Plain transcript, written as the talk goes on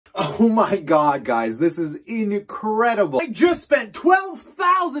Oh my God, guys, this is incredible. I just spent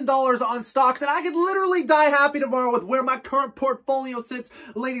 $12,000 on stocks and I could literally die happy tomorrow with where my current portfolio sits.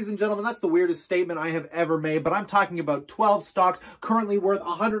 Ladies and gentlemen, that's the weirdest statement I have ever made, but I'm talking about 12 stocks currently worth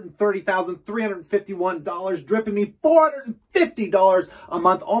 $130,351, dripping me $450 a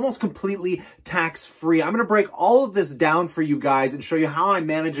month, almost completely tax-free. I'm going to break all of this down for you guys and show you how I'm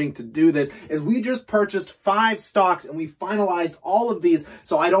managing to do this, as we just purchased 5 stocks and we finalized all of these,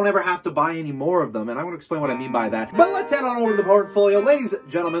 so I don't ever have to buy any more of them, and I'm going to explain what I mean by that. But let's head on over to the portfolio. Ladies and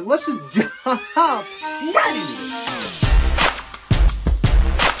gentlemen, let's just jump right into this.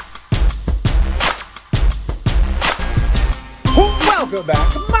 Welcome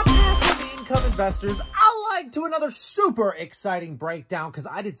back, my passive income investors. To another super exciting breakdown, because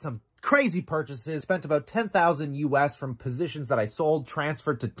I did some crazy purchases, spent about $10,000 US from positions that I sold,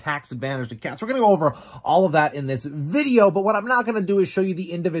 transferred to tax advantaged accounts. We're going to go over all of that in this video, but what I'm not going to do is show you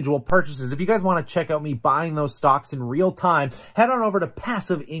the individual purchases. If you guys want to check out me buying those stocks in real time, head on over to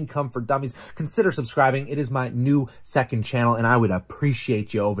Passive Income for Dummies. Consider subscribing. It is my new second channel, and I would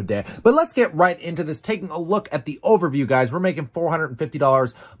appreciate you over there. But let's get right into this, taking a look at the overview, guys. We're making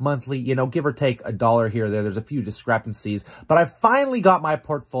 $450 monthly, you know, give or take $1 here or there. There's a few discrepancies, but I finally got my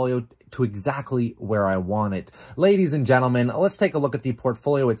portfolio to exactly where I want it. Ladies and gentlemen, let's take a look at the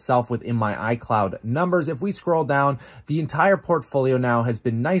portfolio itself within my iCloud numbers. If we scroll down, the entire portfolio now has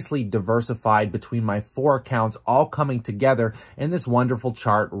been nicely diversified between my 4 accounts, all coming together in this wonderful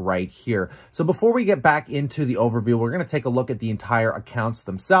chart right here. So before we get back into the overview, we're going to take a look at the entire accounts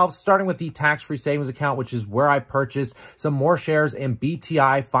themselves, starting with the tax-free savings account, which is where I purchased some more shares in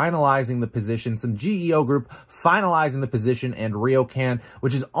BTI, finalizing the position, some GEO Group, finalizing the position, and Riocan,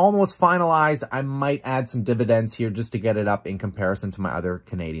 which is almost finalized. I might add some dividends here just to get it up in comparison to my other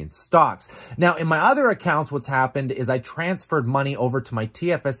Canadian stocks. Now, in my other accounts, what's happened is I transferred money over to my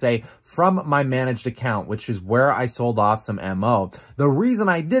TFSA from my managed account, which is where I sold off some MO. The reason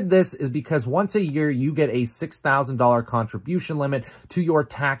I did this is because once a year, you get a $6,000 contribution limit to your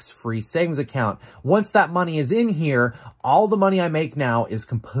tax-free savings account. Once that money is in here, all the money I make now is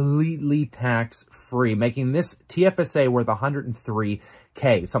completely tax-free, making this TFSA worth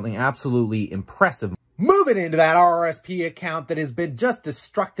 $103K, something absolutely impressive. Moving into that RRSP account that has been just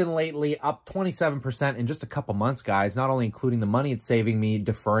destructing lately, up 27% in just a couple months, guys, not only including the money it's saving me,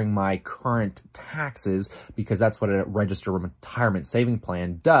 deferring my current taxes, because that's what a registered retirement saving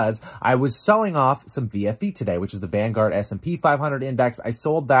plan does. I was selling off some VFE today, which is the Vanguard S&P 500 index. I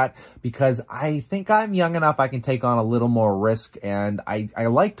sold that because I think I'm young enough I can take on a little more risk, and I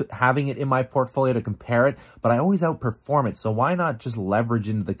liked having it in my portfolio to compare it, but I always outperform it, so why not just leverage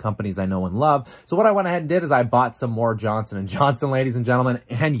into the companies I know and love? So what I went ahead and did is I bought some more Johnson & Johnson, ladies and gentlemen,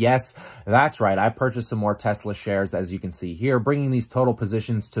 and yes, that's right, I purchased some more Tesla shares, as you can see here, bringing these total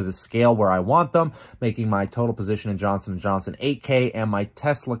positions to the scale where I want them, making my total position in Johnson & Johnson $8K and my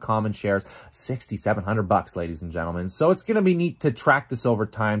Tesla common shares $6,700, ladies and gentlemen. So it's going to be neat to track this over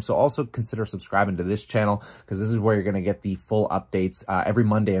time, so also consider subscribing to this channel, because this is where you're going to get the full updates. Every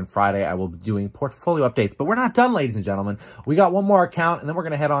Monday and Friday, I will be doing portfolio updates, but we're not done, ladies and gentlemen. We got one more account, and then we're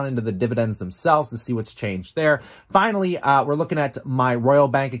going to head on into the dividends themselves to see what's changed there. Finally, we're looking at my Royal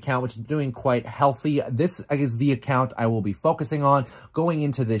Bank account, which is doing quite healthy. This is the account I will be focusing on going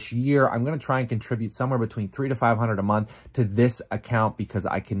into this year. I'm going to try and contribute somewhere between $300 to $500 a month to this account, because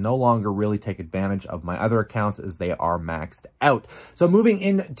I can no longer really take advantage of my other accounts as they are maxed out. So moving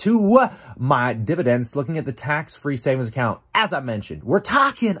into my dividends, looking at the tax-free savings account, as I mentioned, we're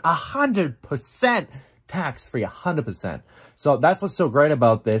talking 100% tax-free, 100%. So that's what's so great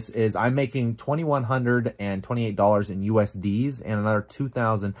about this is I'm making $2,128 in USDs and another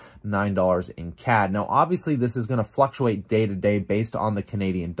 $2,009 in CAD. Now, obviously, this is going to fluctuate day to day based on the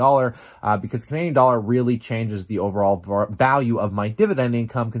Canadian dollar, because Canadian dollar really changes the overall value of my dividend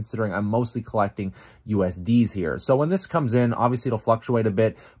income, considering I'm mostly collecting USDs here. So when this comes in, obviously it'll fluctuate a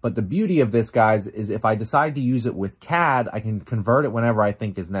bit, but the beauty of this, guys, is if I decide to use it with CAD, I can convert it whenever I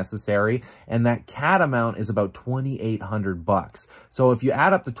think is necessary, and that CAD amount is about $2,800. So if you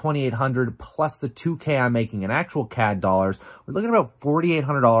add up the $2,800 plus the $2K I'm making in actual CAD dollars, we're looking at about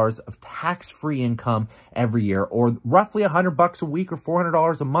 $4,800 of tax-free income every year, or roughly $100 a week or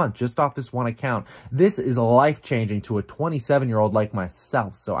 $400 a month just off this one account. This is life-changing to a 27-year-old like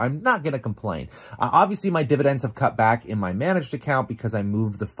myself, so I'm not going to complain. Obviously, my dividends have cut back in my managed account because I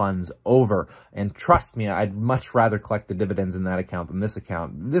moved the funds over, and trust me, I'd much rather collect the dividends in that account than this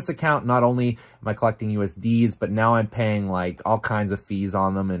account. This account, not only am I collecting USDs, but now I'm paying like all kinds of fees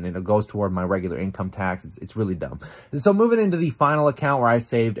on them, and it goes toward my regular income tax. It's really dumb. And so moving into the final account where I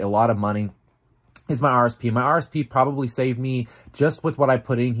saved a lot of money, is my RSP. My RSP probably saved me, just with what I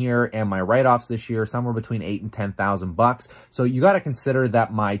put in here and my write-offs this year, somewhere between $8,000 and $10,000. So you got to consider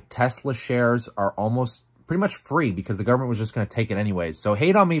that my Tesla shares are almost pretty much free because the government was just going to take it anyways. So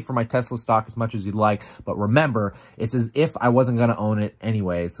hate on me for my Tesla stock as much as you'd like, but remember, it's as if I wasn't going to own it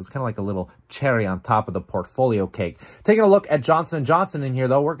anyways. So it's kind of like a little cherry on top of the portfolio cake. Taking a look at Johnson & Johnson in here,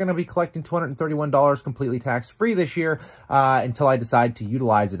 though, we're going to be collecting $231 completely tax-free this year until I decide to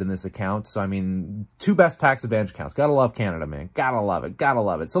utilize it in this account. So, I mean, 2 best tax advantage accounts. Gotta love Canada, man. Gotta love it. Gotta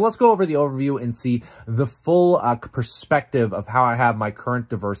love it. So let's go over the overview and see the full perspective of how I have my current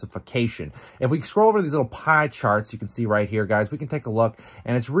diversification. If we scroll over these little pie charts, you can see right here, guys, we can take a look,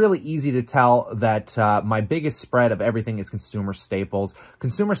 and it's really easy to tell that my biggest spread of everything is consumer staples.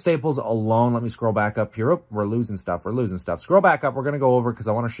 Consumer staples alone, let me scroll back up here. Oh, we're losing stuff. Scroll back up. We're going to go over because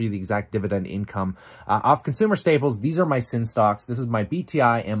I want to show you the exact dividend income off consumer staples. These are my sin stocks. This is my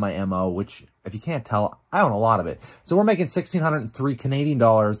BTI and my MO, which, if you can't tell, I own a lot of it. So we're making 1,603 Canadian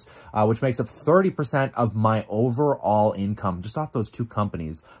dollars, which makes up 30% of my overall income just off those 2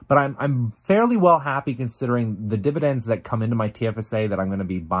 companies. But I'm fairly well happy considering the dividends that come into my TFSA that I'm going to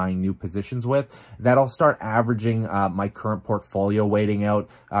be buying new positions with. That'll start averaging my current portfolio weighting out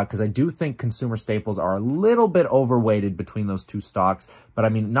because I do think consumer staples are a little bit overweighted between those 2 stocks. But I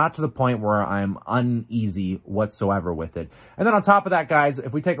mean, not to the point where I'm uneasy whatsoever with it. And then on top of that, guys,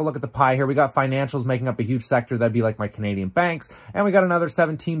 if we take a look at the pie here, we got financials making up a huge sector. That'd be like my Canadian banks. And we got another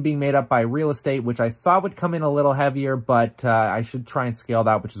 17 being made up by real estate, which I thought would come in a little heavier, but I should try and scale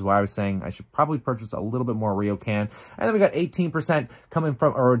that, which is why I was saying I should probably purchase a little bit more Riocan. And then we got 18% coming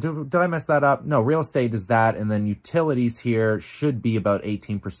from, or did I mess that up? No, real estate is that. And then utilities here should be about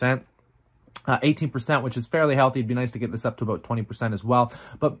 18%. 18%, which is fairly healthy. It'd be nice to get this up to about 20% as well,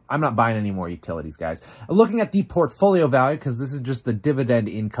 but I'm not buying any more utilities, guys. Looking at the portfolio value, because this is just the dividend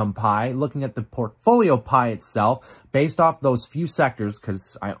income pie, looking at the portfolio pie itself, based off those few sectors,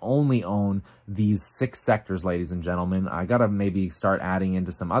 because I only own these 6 sectors, ladies and gentlemen. I gotta maybe start adding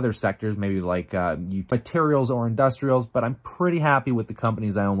into some other sectors, maybe like materials or industrials, but I'm pretty happy with the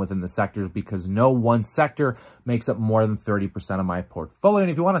companies I own within the sectors because no one sector makes up more than 30% of my portfolio.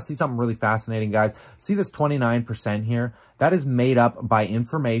 And if you want to see something really fascinating, guys, see this 29% here? That is made up by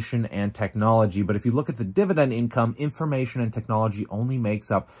information and technology. But if you look at the dividend income, information and technology only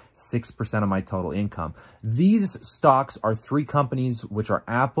makes up 6% of my total income. These stocks are 3 companies, which are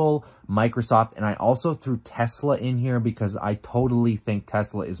Apple, Microsoft, and I also threw Tesla in here because I totally think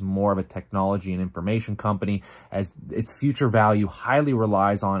Tesla is more of a technology and information company, as its future value highly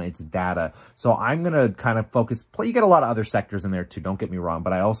relies on its data. So I'm going to kind of focus, you get a lot of other sectors in there too, don't get me wrong,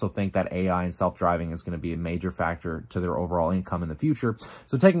 but I also think that AI and self-driving is going to be a major factor to their overall income in the future.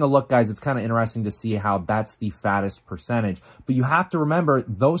 So taking a look, guys, it's kind of interesting to see how that's the fattest percentage. But you have to remember,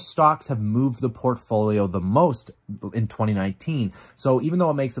 those stocks have moved the portfolio the most in 2019. So even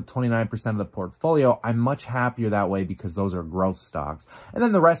though it makes up 29% of the portfolio, I'm much happier that way because those are growth stocks. And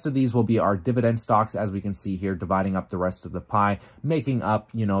then the rest of these will be our dividend stocks, as we can see here, dividing up the rest of the pie, making up,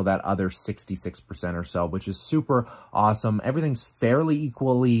 you know, that other 66% or so, which is super awesome. Everything's fairly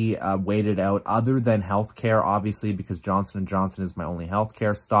equally weighted out, other than healthcare, obviously, because Johnson & Johnson is my only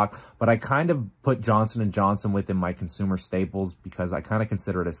healthcare stock. But I kind of put Johnson & Johnson within my consumer staples because I kind of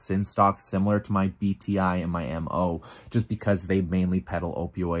consider it a sin stock, similar to my BTI and my MO, just because they mainly peddle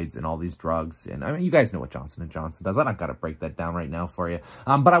opioids and all these drugs. And I mean, you guys know what Johnson & Johnson does. I don't got to break that down right now for you.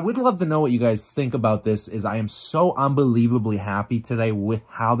 But I would love to know what you guys think about this. I am so unbelievably happy today with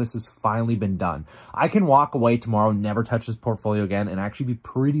how this has finally been done. I can walk away tomorrow, never touch this portfolio again, and actually be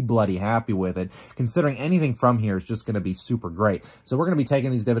pretty bloody happy with it, considering anything from here is just going to be super great. So we're going to be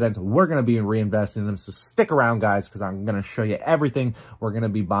taking these dividends. We're going to be reinvesting in them. So stick around, guys, because I'm going to show you everything we're going to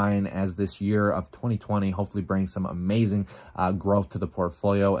be buying as this year of 2020 hopefully brings some amazing growth to the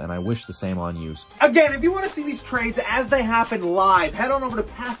portfolio, and I wish the same on you. Again, if you want to see these trades as they happen live, head on over to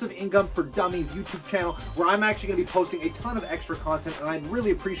Passive Income for Dummies YouTube channel, where I'm actually going to be posting a ton of extra content, and I'd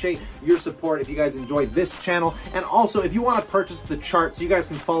really appreciate your support if you guys enjoy this channel. And also, if you want to purchase the chart so you guys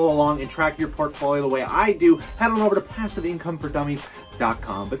can follow along and track your portfolio the way I do, head on over to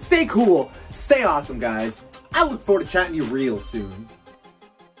PassiveIncomeForDummies.com. But stay cool, stay awesome, guys. I look forward to chatting to you real soon.